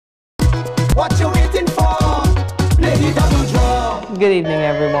What you waiting for? Play the double draw. Good evening,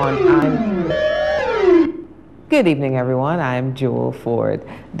 everyone. I'm Jewel Ford.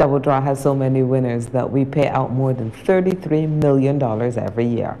 Double Draw has so many winners that we pay out more than $33 million every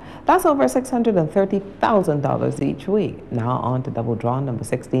year. That's over $630,000 each week. Now on to Double Draw number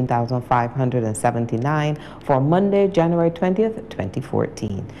 16,579 for Monday, January 20th,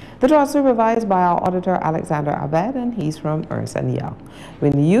 2014. The draw is supervised by our auditor, Alexander Abed, and he's from Ernst & Young.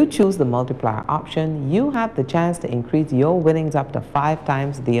 When you choose the multiplier option, you have the chance to increase your winnings up to 5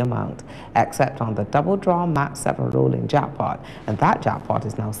 times the amount, except on the Double Draw Max 7 rolling jackpot, and that jackpot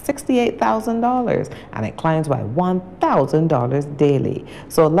is now $68,000, and it climbs by $1,000 daily.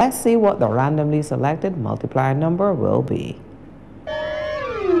 So let's see what the randomly selected multiplier number will be.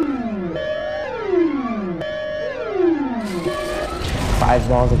 5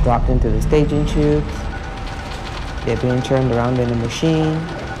 balls have dropped into the staging tubes. They're being churned around in the machine.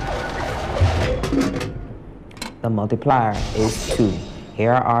 The multiplier is 2.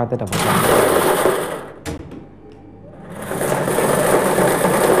 Here are the double draws.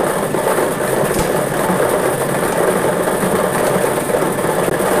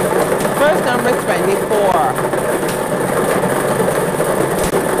 First number is 24.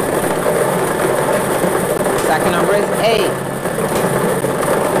 Second number is 8.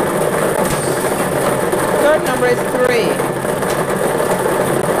 Third number is 3.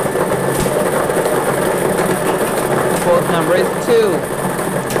 Fourth number is 2.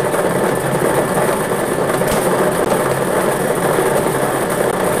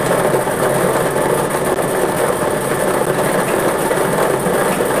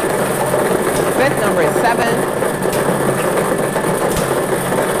 Fifth number is 7.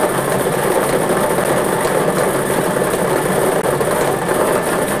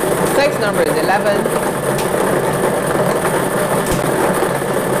 Sixth number is 11.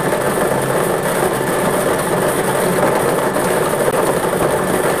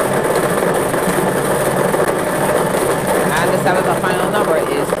 And the seventh and final number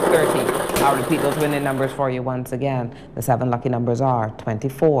is 30. I'll repeat those winning numbers for you once again. The 7 lucky numbers are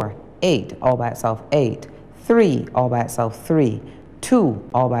 24, 8 all by itself 8, 3 all by itself 3, 2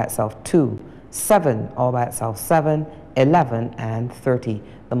 all by itself 2, 7 all by itself 7, 11 and 30.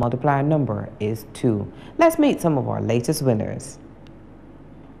 The multiplier number is 2. Let's meet some of our latest winners.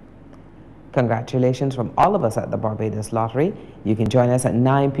 Congratulations from all of us at the Barbados Lottery. You can join us at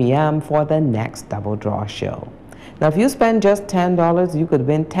 9 p.m. for the next Double Draw show. Now, if you spend just $10, you could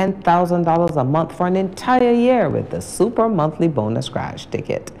win $10,000 a month for an entire year with the Super Monthly Bonus Scratch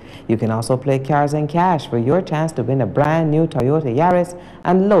ticket. You can also play Cars and Cash for your chance to win a brand new Toyota Yaris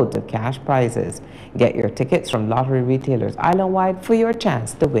and loads of cash prizes. Get your tickets from lottery retailers island-wide for your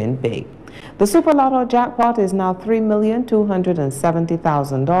chance to win big. The Super Lotto jackpot is now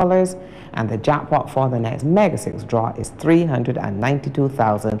 $3,270,000, and the jackpot for the next Mega 6 draw is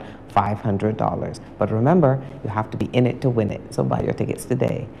 $392,500. But remember, you have to be in it to win it, so buy your tickets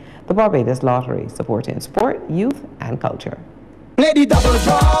today. The Barbados Lottery, supporting sport, youth, and culture. Play the double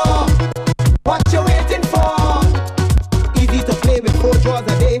draw. What you waiting for?